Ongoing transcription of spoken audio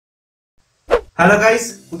Hello guys,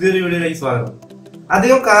 പുതിയൊരു വീഡിയോയിലേക്ക് സ്വാഗതം.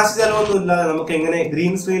 അധികം കാശ് ചെലവൊന്നുമില്ലാതെ നമുക്ക് എങ്ങനെ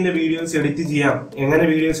ഗ്രീൻ സ്ക്രീനിലെ വീഡിയോസ് എഡിറ്റ് ചെയ്യാം, എങ്ങനെ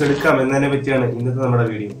വീഡിയോസ് എടുക്കാം എന്നതിനെ പറ്റിയാണ് ഇന്നത്തെ നമ്മുടെ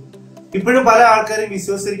വീഡിയോ. ഇപ്പോഴും പല ആൾക്കാരും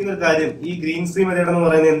വിശ്വസിച്ചിരിക്കുന്ന ഒരു കാര്യം ഈ ഗ്രീൻ സ്ക്രീൻ മെത്തേഡ് എന്ന്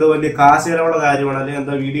പറയുന്നത് എന്തോ വലിയ കാശ് ചെലവുള്ള കാര്യമാണ്, അല്ലെങ്കിൽ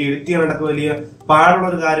എന്തോ വീഡിയോ എഡിറ്റ് ചെയ്യാനൊക്കെ വലിയ പാടുള്ള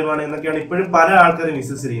ഒരു കാര്യമാണ് എന്നൊക്കെയാണ് ഇപ്പോഴും പല ആൾക്കാരും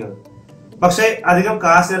വിശ്വസിച്ചിരിക്കുന്നത്. പക്ഷെ അധികം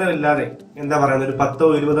കാശ് ചെലവില്ലാതെ എന്താ പറയുന്നത് ഒരു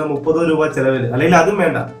 10, 20, 30 രൂപ ചെലവിൽ, അല്ലെങ്കിൽ അതും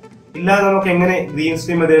വേണ്ട ഇല്ലാതെ നമുക്ക് എങ്ങനെ ഗ്രീൻ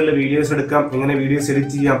സ്ക്രീൻ മെത്തേഡിൽ വീഡിയോസ് എടുക്കാം, എങ്ങനെ വീഡിയോസ്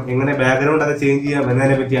എഡിറ്റ് ചെയ്യാം, എങ്ങനെ ബാക്ക്ഗ്രൗണ്ട് ഒക്കെ ചേഞ്ച് ചെയ്യാം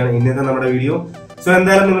എന്നതിനെ പറ്റിയാണ് ഇന്നത്തെ നമ്മുടെ വീഡിയോ. സോ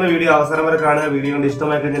എന്തായാലും നിങ്ങളുടെ വീഡിയോ അവസരം വരെ കാണുക. വീഡിയോ കൊണ്ട്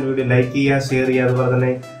ഇഷ്ടമായി കഴിഞ്ഞാൽ വീഡിയോ ലൈക്ക് ചെയ്യുക, ഷെയർ ചെയ്യുക, അതുപോലെ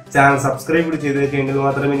തന്നെ ചാനൽ സബ്സ്ക്രൈബ് കൂടി ചെയ്ത് വെക്കെങ്കിൽ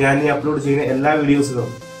മാത്രമേ ഞാൻ ഈ അപ്ലോഡ് ചെയ്യുന്ന എല്ലാ വീഡിയോസിലും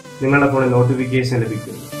നിങ്ങളുടെ ഫോണിൽ നോട്ടിഫിക്കേഷൻ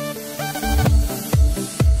ലഭിക്കൂ.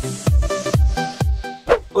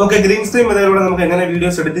 ഓക്കെ, ഗ്രീൻ സ്ക്രീൻ മെത്തേഡിലൂടെ നമുക്ക് എങ്ങനെ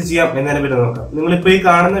വീഡിയോസ് എഡിറ്റ് ചെയ്യാം എന്നതിനെ പറ്റി നോക്കാം. നിങ്ങളിപ്പോ ഈ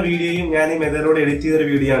കാണുന്ന വീഡിയോയും ഞാൻ ഈ മെത്തേഡിലൂടെ എഡിറ്റ് ചെയ്തൊരു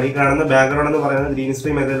വീഡിയോ ആണ്. ഈ കാണുന്ന ബാക്ക്ഗ്രൗണ്ട് എന്ന് പറയുന്നത് ഗ്രീൻ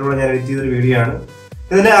സ്ക്രീൻ മെത്തേഡിലൂടെ ഞാൻ എഡിറ്റ് ചെയ്തൊരു വീഡിയോ ആണ്.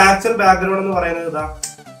 ഇതിന്റെ ആക്ച്വൽ ബാക്ക്ഗ്രൗണ്ട് എന്ന് പറയുന്നത് ഇതാ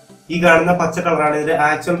ഈ കാണുന്ന പച്ച കളറാണ് ഇതിന്റെ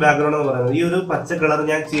ആക്ച്വൽ ബാക്ക്ഗ്രൗണ്ട് എന്ന് പറയുന്നത്. ഈ ഒരു പച്ച കളർ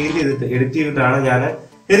ഞാൻ ചേഞ്ച് ചെയ്തിട്ട് എഡിറ്റ് ചെയ്തിട്ടാണ് ഞാൻ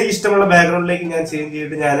എനിക്ക് ഇഷ്ടമുള്ള ബാക്ക്ഗ്രൗണ്ടിലേക്ക് ഞാൻ ചേഞ്ച്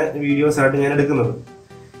ചെയ്തിട്ട് ഞാൻ വീഡിയോസ് ആയിട്ട് ഞാൻ എടുക്കുന്നത്.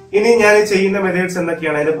 ഇനി ഞാൻ ചെയ്യുന്ന മെത്തേഡ്സ്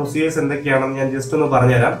എന്തൊക്കെയാണ്, അതിന്റെ പ്രൊസീജിയേഴ്സ് എന്തൊക്കെയാണെന്ന് ഞാൻ ജസ്റ്റ് ഒന്ന്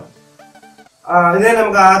പറഞ്ഞുതരാം. ഇതിനെ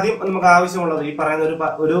നമുക്ക് ആവശ്യമുള്ളത് ഈ പറയുന്ന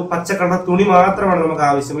ഒരു പച്ച കളർ തുണി മാത്രമാണ് നമുക്ക്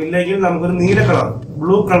ആവശ്യം. ഇല്ലെങ്കിൽ നമുക്കൊരു നീല കളർ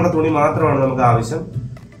ബ്ലൂ കളർ തുണി മാത്രമാണ് നമുക്ക് ആവശ്യം.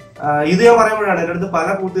 ഇത് ഞാൻ പറയുമ്പോഴാണ് എൻ്റെ അടുത്ത് പല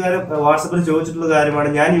കൂട്ടുകാരും വാട്സപ്പിൽ ചോദിച്ചിട്ടുള്ള കാര്യമാണ്,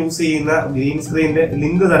 ഞാൻ യൂസ് ചെയ്യുന്ന ഗ്രീൻ സ്ക്രീനിന്റെ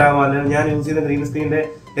ലിങ്ക് തരാമോ, അല്ലെങ്കിൽ ഞാൻ യൂസ് ചെയ്യുന്ന ഗ്രീൻ സ്ക്രീനിന്റെ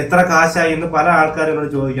എത്ര കാശായി എന്ന് പല ആൾക്കാരും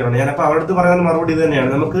എന്നോട് ചോദിക്കണം. ഞാനപ്പോൾ അവരുടെ അടുത്ത് പറയുന്ന മറുപടി ഇത്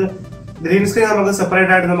തന്നെയാണ്. നമുക്ക് ഗ്രീൻ സ്ക്രീൻ നമുക്ക്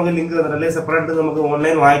സെപ്പറേറ്റ് ആയിട്ട് നമുക്ക് ലിങ്ക് തന്നിട്ട്, അല്ലെങ്കിൽ സെപ്പറേറ്റ് നമുക്ക്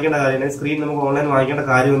ഓൺലൈൻ വാങ്ങിക്കേണ്ട കാര്യമില്ല. സ്ക്രീൻ നമുക്ക് ഓൺലൈൻ വാങ്ങിക്കേണ്ട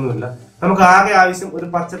കാര്യമൊന്നുമില്ല. നമുക്ക് ആകെ ആവശ്യം ഒരു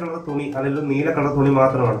പച്ച കളർ തുണി അല്ലെങ്കിൽ ഒരു നീല കളർ തുണി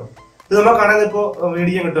മാത്രമാണ്. ഇത് നമുക്കാണെങ്കിൽ ഇപ്പോൾ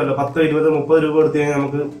മേടിക്കാൻ കിട്ടുമല്ലോ, 10, 20, 30 രൂപ എടുത്തു കഴിഞ്ഞാൽ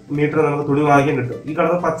നമുക്ക് മീറ്റർ നമുക്ക് തുണി വാങ്ങിക്കാൻ കിട്ടും. ഈ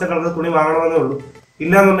കളർ പച്ച കളർ തുണി വാങ്ങണമെന്നേ ഉള്ളൂ.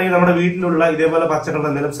 ഇല്ലാന്നുണ്ടെങ്കിൽ നമ്മുടെ വീട്ടിലുള്ള ഇതേപോലെ പച്ച കളർ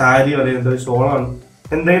എന്തെങ്കിലും സാരിയോ അല്ലെങ്കിൽ എന്തെങ്കിലും ഷോളാണ്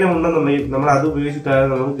എന്തെങ്കിലും ഉണ്ടെന്നുണ്ടെങ്കിൽ നമ്മൾ അത്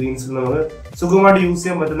ഉപയോഗിച്ചിട്ടായാലും നമുക്ക് ഗ്രീൻ സ്ക്രീൻ നമുക്ക് സുഖമായിട്ട് യൂസ്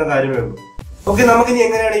ചെയ്യാൻ പറ്റുന്ന കാര്യമേ ഉള്ളൂ. ഓക്കെ, നമുക്കിനി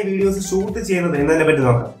എങ്ങനെയാണ് ഈ വീഡിയോസ് ഷൂട്ട് ചെയ്യുന്നത് എന്നതിനെ പറ്റി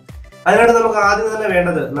നോക്കാം. അതിനായിട്ട് നമുക്ക് ആദ്യം തന്നെ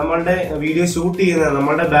വേണ്ടത് നമ്മളുടെ വീഡിയോ ഷൂട്ട് ചെയ്യുന്ന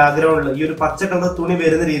നമ്മുടെ ബാക്ക്ഗ്രൗണ്ടിൽ ഈ ഒരു പച്ച കളർ തുണി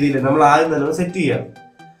വരുന്ന രീതിയിൽ നമ്മൾ ആദ്യം തന്നെ സെറ്റ് ചെയ്യാം.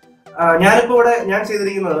 ഞാനിപ്പോ ഇവിടെ ഞാൻ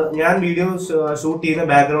ചെയ്തിരിക്കുന്നത്, ഞാൻ വീഡിയോ ഷൂട്ട് ചെയ്യുന്ന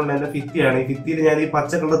ബാക്ക്ഗ്രൗണ്ട് എന്റെ ഭിത്തിയാണ്. ഈ ഭിത്തിയിൽ ഞാൻ ഈ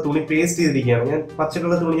പച്ച കളർ തുണി പേസ്റ്റ് ചെയ്തിരിക്കുകയാണ്. ഞാൻ പച്ച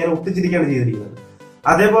കളർ തുണി ഞാൻ ഒട്ടിച്ചിരിക്കുകയാണ് ചെയ്തിരിക്കുന്നത്.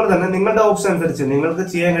 അതേപോലെ തന്നെ നിങ്ങളുടെ ഓപ്ഷൻ അനുസരിച്ച് നിങ്ങൾക്ക്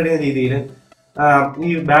ചെയ്യാൻ കഴിയുന്ന രീതിയിൽ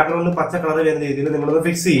ഈ ബാക്ക്ഗ്രൗണ്ടിൽ പച്ച കളർ വരുന്ന രീതിയിൽ നിങ്ങളത്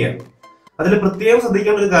ഫിക്സ് ചെയ്യാം. അതിൽ പ്രത്യേകം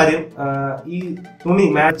ശ്രദ്ധിക്കേണ്ട ഒരു കാര്യം, ഈ തുണി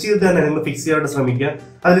മാച്ച് ചെയ്ത് തന്നെ നിങ്ങൾ ഫിക്സ് ചെയ്യാനായിട്ട് ശ്രമിക്കുക.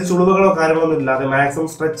 അതിൽ ചുളിവുകളോ കാര്യങ്ങളൊന്നും ഇല്ലാതെ മാക്സിമം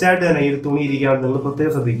സ്ട്രെച്ച് ആയിട്ട് തന്നെ ഈ തുണി ഇരിക്കാൻ നിങ്ങൾ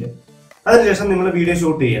പ്രത്യേകം ശ്രദ്ധിക്കുക. അതിനുശേഷം നിങ്ങൾ വീഡിയോ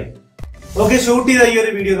ഷൂട്ട് ചെയ്യാം. ഓക്കെ, ഷൂട്ട് ചെയ്ത ഈ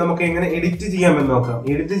ഒരു വീഡിയോ നമുക്ക് എങ്ങനെ എഡിറ്റ് ചെയ്യാമെന്ന് നോക്കാം.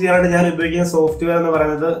 എഡിറ്റ് ചെയ്യാനായിട്ട് ഞാൻ ഉപയോഗിക്കുന്ന സോഫ്റ്റ്വെയർ എന്ന്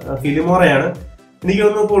പറയുന്നത് ഫിലിമോറയാണ്. എനിക്ക്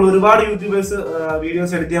തോന്നുന്നു ഇപ്പോൾ ഒരുപാട് യൂട്യൂബേഴ്സ്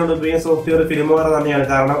വീഡിയോസ് എഡിറ്റ് ചെയ്യാൻ ഉപയോഗിക്കുന്ന സോഫ്റ്റ്വെയർ ഫിലിമോറ തന്നെയാണ്.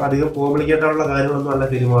 കാരണം അധികം കോംപ്ലിക്കേറ്റഡ് ആയിട്ടുള്ള കാര്യങ്ങളൊന്നും അല്ല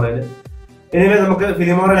ഫിലിമോറയിൽ. എനിവേ നമുക്ക്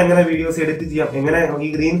ഫിലിമോറയിൽ എങ്ങനെ വീഡിയോസ് എഡിറ്റ് ചെയ്യാം, എങ്ങനെ ഈ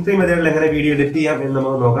ഗ്രീൻ സ്ക്രീൻ മെത്തേഡിൽ എങ്ങനെ വീഡിയോ എഡിറ്റ് ചെയ്യാം എന്ന്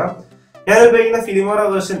നമുക്ക് നോക്കാം. ഞാൻ ഉപയോഗിക്കുന്ന ഫിലിമോറ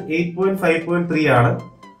വേർഷൻ 8.5.3 ആണ്.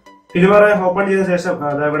 ഫിലിമോറ ഓപ്പൺ ചെയ്ത ശേഷം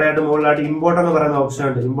ഇവിടെയായിട്ട് മുകളിലായിട്ട് ഇമ്പോർട്ട് എന്ന് പറയുന്ന ഓപ്ഷൻ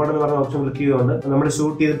ഉണ്ട്. ഇമ്പോർട്ട് എന്ന് പറയുന്ന ഓപ്ഷൻ ക്ലിക്ക് ചെയ്തുകൊണ്ട് നമ്മൾ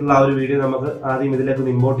ഷൂട്ട് ചെയ്തിട്ടുള്ള ആ ഒരു വീഡിയോ നമുക്ക് ആദ്യം ഇതിലേക്ക്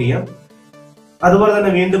ഒന്ന് ഇമ്പോർട്ട് ചെയ്യാം. അതുപോലെ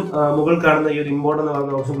തന്നെ വീണ്ടും മുകളിൽ കാണുന്ന ഈ ഒരു ഇമ്പോർട്ട് എന്ന്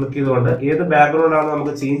പറയുന്ന ഓപ്ഷൻ ക്ലിക്ക് ചെയ്തുകൊണ്ട് ഏത് ബാക്ക്ഗ്രൗണ്ട് ആണ്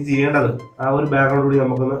നമുക്ക് ചേഞ്ച് ചെയ്യേണ്ടത് ആ ഒരു ബാക്ക്ഗ്രൗണ്ട് കൂടി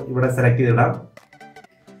നമുക്കൊന്ന് ഇവിടെ സെലക്ട് ചെയ്തിടാം.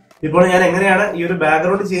 ഇപ്പോൾ ഞാൻ എങ്ങനെയാണ് ഈ ഒരു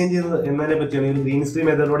ബാക്ക്ഗ്രൗണ്ട് ചേഞ്ച് ചെയ്യുന്നത് എന്നതിനെ പറ്റിയാണ്, ഈ ഒരു ഗ്രീൻ സ്ക്രീൻ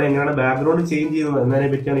മെത്തേഡിലൂടെ എങ്ങനെയാണ് ബാക്ക്ഗ്രൗണ്ട് ചേഞ്ച് ചെയ്യുന്നത് എന്നതിനെ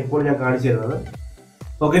പറ്റിയാണ് ഇപ്പോൾ ഞാൻ കാണിച്ചു തരുന്നത്.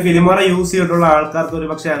 ഓക്കെ, ഫിലിമോറ യൂസ് ചെയ്തിട്ടുള്ള ആൾക്കാർക്ക് ഒരു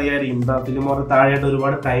പക്ഷേ അറിയായിരിക്കും, ഫിലിമോറ താഴെയായിട്ട്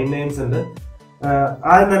ഒരുപാട് ടൈം ലൈൻസ് ഉണ്ട്.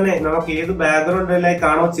 ആദ്യം തന്നെ നമുക്ക് ഏത്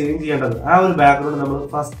ബാക്ക്ഗ്രൗണ്ടിലേക്കാണോ ചേഞ്ച് ചെയ്യേണ്ടത് ആ ഒരു ബാക്ക്ഗ്രൗണ്ട് നമ്മൾ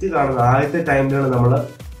ഫസ്റ്റ് കാണുന്ന ആദ്യത്തെ ടൈമിലാണ് നമ്മൾ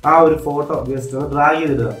ആ ഒരു ഫോട്ടോ ജസ്റ്റ് ഒന്ന് ഡ്രാഗ്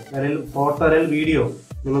ചെയ്തിടുക. അല്ലെങ്കിൽ ഫോട്ടോ അല്ലെങ്കിൽ വീഡിയോ,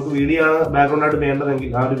 നിങ്ങൾക്ക് വീഡിയോ ആണ് ബാക്ക്ഗ്രൗണ്ട് ആയിട്ട്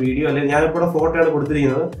വേണ്ടതെങ്കിൽ ആ ഒരു വീഡിയോ, അല്ലെങ്കിൽ ഞാനിപ്പോൾ ഫോട്ടോ ആണ്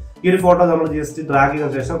കൊടുത്തിരിക്കുന്നത്. ഈ ഒരു ഫോട്ടോ നമ്മൾ ജസ്റ്റ് ഡ്രാഗ്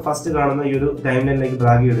ചെയ്തതിനു ശേഷം ഫസ്റ്റ് കാണുന്ന ഈ ഒരു ടൈം ലൈനിലേക്ക്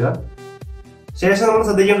ഡ്രാഗ് ചെയ്യുക. ശേഷം നമ്മൾ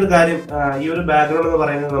ശ്രദ്ധിക്കേണ്ട ഒരു കാര്യം, ഈ ഒരു ബാക്ക്ഗ്രൗണ്ട് എന്ന്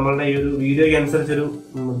പറയുന്നത് നമ്മളുടെ ഈ ഒരു വീഡിയോയ്ക്ക് അനുസരിച്ചൊരു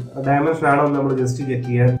ഡയമെൻഷൻ ആണോ എന്ന് നമ്മൾ ജസ്റ്റ് ചെക്ക്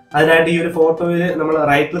ചെയ്യാൻ. അതിനായിട്ട് ഈ ഒരു ഫോട്ടോയിൽ നമ്മൾ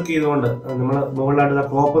റൈറ്റ് ക്ലിക്ക് ചെയ്തുകൊണ്ട് നമ്മൾ മുകളിലായിട്ട്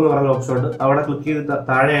ക്രോപ്പ് എന്ന് പറയുന്ന ഓപ്ഷൻ ഉണ്ട്. അവിടെ ക്ലിക്ക് ചെയ്ത്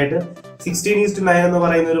താഴെയായിട്ട് 16:9 എന്ന്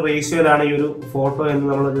പറയുന്ന ഒരു റേഷ്യോയിലാണ് ഈ ഒരു ഫോട്ടോ എന്ന്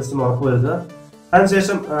നമ്മൾ ജസ്റ്റ് ഉറപ്പ് വരുത്തുക.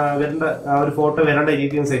 അതിനുശേഷം വരേണ്ട ആ ഒരു ഫോട്ടോ വരേണ്ട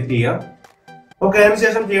രീതിയിൽ സെറ്റ് ചെയ്യുക. ഓക്കെ,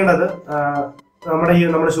 അതിനുശേഷം ചെയ്യേണ്ടത്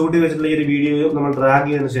നമ്മൾ ഷൂട്ട് ചെയ്ത് വെച്ചിട്ടുള്ള ഈ ഒരു വീഡിയോയും നമ്മൾ ഡ്രാഗ്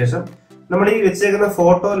ചെയ്തതിനു ശേഷം നമ്മൾ ഈ വെച്ചേക്കുന്ന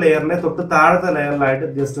ഫോട്ടോ ലെയറിനെ തൊട്ട് താഴത്തെ ലെയറിലായിട്ട്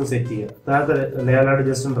ജസ്റ്റ് സെറ്റ് ചെയ്യുക. താഴത്തെ ലെയറിലായിട്ട്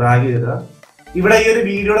ജസ്റ്റ് ഡ്രാഗ് ചെയ്തിടുക. ഇവിടെ ഈ ഒരു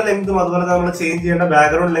വീഡിയോയുടെ ലെങ്തും അതുപോലെ നമ്മൾ ചേഞ്ച് ചെയ്യേണ്ട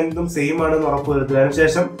ബാക്ക്ഗ്രൗണ്ട് ലെങ്തും സെയിം ആണെന്ന് ഉറപ്പ് വരുത്തുക.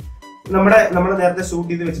 അതിനുശേഷം നമ്മൾ നേരത്തെ ഷൂട്ട്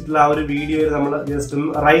ചെയ്ത് വെച്ചിട്ടുള്ള ആ ഒരു വീഡിയോയിൽ നമ്മൾ ജസ്റ്റ്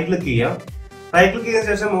റൈറ്റ് ക്ലിക്ക് ചെയ്യാം. റൈറ്റ് ക്ലിക്ക്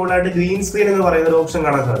ചെയ്തതിനു ശേഷം മുകളിലായിട്ട് ഗ്രീൻ സ്ക്രീൻ എന്ന് പറയുന്ന ഒരു ഓപ്ഷൻ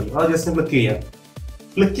കാണാൻ സാധിക്കും. അത് ജസ്റ്റ് ക്ലിക്ക് ചെയ്യാം.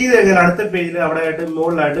 ക്ലിക്ക് ചെയ്ത് കഴിഞ്ഞാൽ അടുത്ത പേജിൽ അവിടെ ആയിട്ട്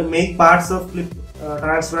മുകളിലായിട്ട് make parts of clip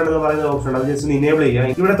transfer എന്ന് പറയുന്ന ഓപ്ഷൻ ഉണ്ട്. അത് ജസ്റ്റ് ഇനേബിൾ ചെയ്യാം.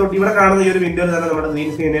 ഇവിടെ കാണുന്ന ഈ ഒരു വിൻഡോയിൽ തന്നെ നമ്മുടെ ഗ്രീൻ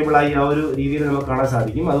സ്ക്രീൻ ഇനേബിൾ ആയി ആ ഒരു രീതിയിൽ നമുക്ക് കാണാൻ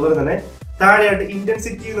സാധിക്കും. അതുപോലെ തന്നെ താഴെയായിട്ട്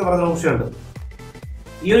ഇന്റൻസിറ്റി എന്ന് പറയുന്ന ഓപ്ഷൻ ഉണ്ട്.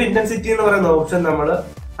 ഈ ഒരു ഇന്റൻസിറ്റി എന്ന് പറയുന്ന ഓപ്ഷൻ നമ്മൾ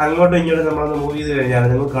അങ്ങോട്ടും ഇങ്ങോട്ടും നമ്മളൊന്ന് മൂവ് ചെയ്ത് കഴിഞ്ഞാൽ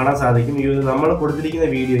നിങ്ങൾക്ക് കാണാൻ സാധിക്കും ഈ ഒരു നമ്മൾ കൊടുത്തിരിക്കുന്ന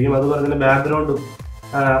വീഡിയോയും അതുപോലെ തന്നെ ബാക്ക്ഗ്രൗണ്ടും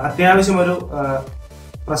അത്യാവശ്യം ഒരു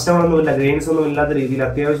പ്രശ്നങ്ങളൊന്നുമില്ല, ഗ്രെയിൻസ് ഒന്നും ഇല്ലാത്ത രീതിയിൽ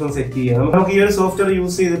അത്യാവശ്യം സെറ്റ് ചെയ്യുക. നമുക്ക് ഈ ഒരു സോഫ്റ്റ്വെയർ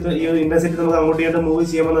യൂസ് ചെയ്തിട്ട് ഈ ഒരു ഇന്റൻസിറ്റി നമുക്ക് അങ്ങോട്ടും ഇങ്ങോട്ടും മൂവ്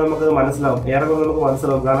ചെയ്യുമ്പോൾ നമുക്ക് മനസ്സിലാവും, ഏറെക്കുറെ നമുക്ക്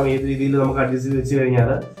മനസ്സിലാവും. കാരണം ഏത് രീതിയിൽ നമുക്ക് അഡ്ജസ്റ്റ് ചെയ്ത് വെച്ച്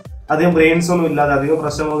കഴിഞ്ഞാൽ അധികം ഗ്രെയിൻസ് ഒന്നും ഇല്ലാതെ അധികം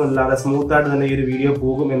പ്രശ്നങ്ങളൊന്നും ഇല്ലാതെ സ്മൂത്ത് ആയിട്ട് തന്നെ ഈ ഒരു വീഡിയോ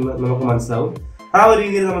പോകും എന്ന് നമുക്ക് മനസ്സിലാവും. ആ ഒരു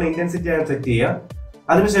രീതിയിൽ നമ്മൾ ഇന്റൻസിറ്റി ആണ് സെറ്റ് ചെയ്യുക.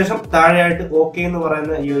 അതിനുശേഷം താഴെയായിട്ട് ഓക്കെ എന്ന്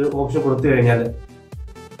പറയുന്ന ഈ ഒരു ഓപ്ഷൻ കൊടുത്തു കഴിഞ്ഞാൽ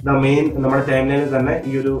മെയിൻ നമ്മുടെ ടൈം ലൈനിൽ തന്നെ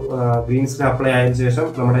ഈ ഒരു ഗ്രീൻ സ്ക്രീൻ അപ്ലൈ ആയതിനു ശേഷം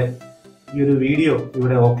നമ്മുടെ ഈ ഒരു വീഡിയോ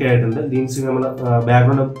ഇവിടെ ഓക്കെ ആയിട്ടുണ്ട്. ഗ്രീൻ സ്ക്രീൻ നമ്മൾ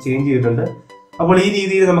ബാക്ക്ഗ്രൗണ്ട് ചേഞ്ച് ചെയ്തിട്ടുണ്ട്. അപ്പോൾ ഈ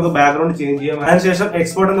രീതിയിൽ നമുക്ക് ബാക്ക്ഗ്രൗണ്ട് ചേഞ്ച് ചെയ്യാം. അതിനുശേഷം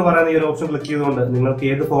എക്സ്പോർട്ട് എന്ന് പറയുന്ന ഈ ഒരു ഓപ്ഷൻ ക്ലിക്ക് ചെയ്തുകൊണ്ട് നിങ്ങൾക്ക്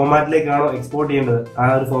ഏത് ഫോർമാറ്റിലേക്കാണോ എക്സ്പോർട്ട് ചെയ്യേണ്ടത് ആ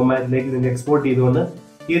ഒരു ഫോർമാറ്റിലേക്ക് നിങ്ങൾ എക്സ്പോർട്ട് ചെയ്തുകൊണ്ട്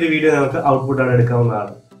ഈ ഒരു വീഡിയോ നമുക്ക് ഔട്ട്പുട്ടാണ്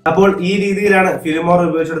എടുക്കാവുന്നതാണ്. അപ്പോൾ ഈ രീതിയിലാണ് ഫിലിമോർ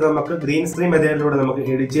ഉപയോഗിച്ചിട്ട് നമുക്ക് ഗ്രീൻ സ്ക്രീൻ മെത്തേഡിലൂടെ നമുക്ക്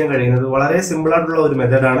എഡിറ്റ് ചെയ്യാൻ കഴിയുന്നത്. വളരെ സിമ്പിൾ ആയിട്ടുള്ള ഒരു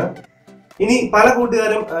മെത്തേഡാണ്. ഇനി പല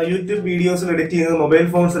കൂട്ടുകാരും യൂട്യൂബ് വീഡിയോസിൽ എഡിറ്റ് ചെയ്യുന്നത് മൊബൈൽ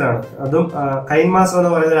ഫോൺസിലാണ്. അതും കൈൻമാസ്റ്റർ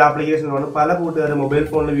എന്ന് പറയുന്ന ഒരു ആപ്ലിക്കേഷനിലാണ് പല കൂട്ടുകാരും മൊബൈൽ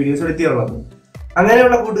ഫോണിൽ വീഡിയോസ് എഡിറ്റ് ചെയ്യാറുള്ളത്.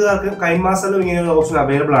 അങ്ങനെയുള്ള കൂട്ടുകാർക്ക് കൈൻമാസ്റ്ററിലും ഇങ്ങനെ ഒരു ഓപ്ഷൻ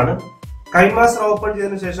അവൈലബിൾ ആണ്. കൈൻമാസ്റ്റർ ഓപ്പൺ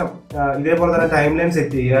ചെയ്തതിനു ശേഷം ഇതേപോലെ തന്നെ ടൈം ലൈൻ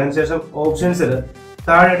സെറ്റ് ചെയ്യുക. അതിനുശേഷം ഓപ്ഷൻസിൽ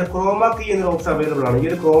താഴെയായിട്ട് ക്രോമാ കീ എന്നൊരു ഓപ്ഷൻ അവൈലബിൾ ആണ്. ഈ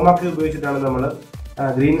ഒരു ക്രോമാ കീ ഉപയോഗിച്ചിട്ടാണ് നമ്മൾ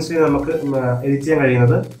ഗ്രീൻ സ്ക്രീൻ നമുക്ക് എഡിറ്റ് ചെയ്യാൻ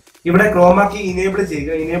കഴിയുന്നത്. ഇവിടെ ക്രോമാ കീ ഇനേബിൾ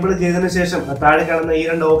ചെയ്യുക. ഇനേബിൾ ചെയ്തതിനു ശേഷം താഴെ കാണുന്ന ഈ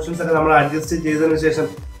രണ്ട് ഓപ്ഷൻസ് ഒക്കെ നമ്മൾ അഡ്ജസ്റ്റ് ചെയ്തതിനു ശേഷം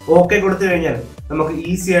ഓക്കെ കൊടുത്തു കഴിഞ്ഞാൽ നമുക്ക്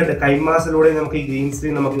ഈസി ആയിട്ട് കൈൻമാസ്റ്ററിലൂടെ നമുക്ക് ഈ ഗ്രീൻ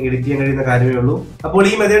സ്ക്രീൻ നമുക്ക് എഡിറ്റ് ചെയ്യാൻ കഴിയുന്ന കാര്യമേ ഉള്ളൂ. അപ്പോൾ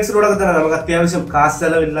ഈ മെത്തേഡ്സിലൂടെ തന്നെ നമുക്ക് അത്യാവശ്യം കാസ്റ്റ്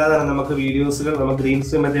ചെലവില്ലാതെ നമുക്ക് വീഡിയോസുകൾ നമുക്ക് ഗ്രീൻ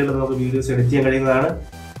സ്ക്രീൻ മെത്തേഡിൽ നമുക്ക് വീഡിയോസ് എഡിറ്റ് ചെയ്യാൻ കഴിയുന്നതാണ്.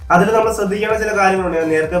 അതിൽ നമ്മൾ ശ്രദ്ധിക്കേണ്ട ചില കാര്യങ്ങളുണ്ട്. ഞാൻ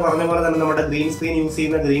നേരത്തെ പറഞ്ഞ പോലെ തന്നെ നമ്മുടെ ഗ്രീൻ സ്ക്രീൻ യൂസ്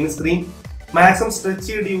ചെയ്യുന്ന ഗ്രീൻ സ്ക്രീൻ മാക്സിമം സ്ട്രെച്ച്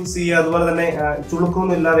ചെയ്ത് യൂസ് ചെയ്യുക. അതുപോലെ തന്നെ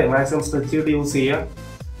ചുളുക്കൊന്നും ഇല്ലാതെ മാക്സിമം സ്ട്രെച്ച് ചെയ്ത് യൂസ് ചെയ്യുക.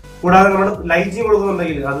 കൂടാതെ നമ്മൾ ലൈറ്റിംഗ്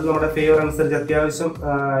കൊടുക്കുന്നുണ്ടെങ്കിൽ അത് നമ്മുടെ ഫേവർ അനുസരിച്ച് അത്യാവശ്യം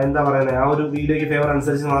എന്താ പറയുന്നത് ആ ഒരു വീഡിയോയ്ക്ക് ഫേവർ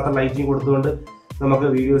അനുസരിച്ച് മാത്രം ലൈറ്റിംഗ് കൊടുത്തുകൊണ്ട് നമുക്ക്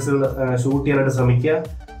വീഡിയോസുകൾ ഷൂട്ട് ചെയ്യാനായിട്ട് ശ്രമിക്കുക.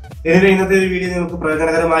 എനിവേ ഇന്നത്തെ ഒരു വീഡിയോ നിങ്ങൾക്ക്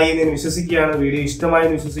പ്രയോജനകരമായി ഞാൻ വിശ്വസിക്കുകയാണ്. വീഡിയോ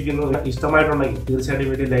ഇഷ്ടമായെന്ന് വിശ്വസിക്കുന്നു. ഇഷ്ടമായിട്ടുണ്ടെങ്കിൽ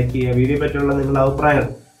തീർച്ചയായിട്ടും വീഡിയോ ലൈക്ക് ചെയ്യുക. വീഡിയോ പറ്റിയുള്ള നിങ്ങളുടെ അഭിപ്രായങ്ങൾ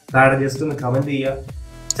താഴെ ജസ്റ്റ് ഒന്ന് കമന്റ് ചെയ്യുക.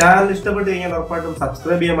 ചാനൽ ഇഷ്ടപ്പെട്ട് കഴിഞ്ഞാൽ ഉറപ്പായിട്ടും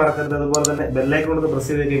സബ്സ്ക്രൈബ് ചെയ്യാൻ മറക്കരുത്. അതുപോലെ തന്നെ ബെല്ലൈക്കൺ ഒന്ന് പ്രസ്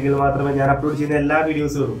ചെയ്തെങ്കിൽ മാത്രമേ ഞാൻ അപ്ലോഡ് ചെയ്യുന്ന എല്ലാ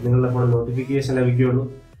വീഡിയോസുകളും നിങ്ങളുടെ ഫോണിൽ നോട്ടിഫിക്കേഷൻ ലഭിക്കുകയുള്ളൂ.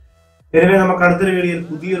 എനിവേ നമുക്ക് അടുത്തൊരു വീഡിയോയിൽ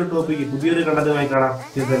പുതിയൊരു ടോപ്പിക്ക് പുതിയൊരു കണ്ടന്റുമായി കാണാം.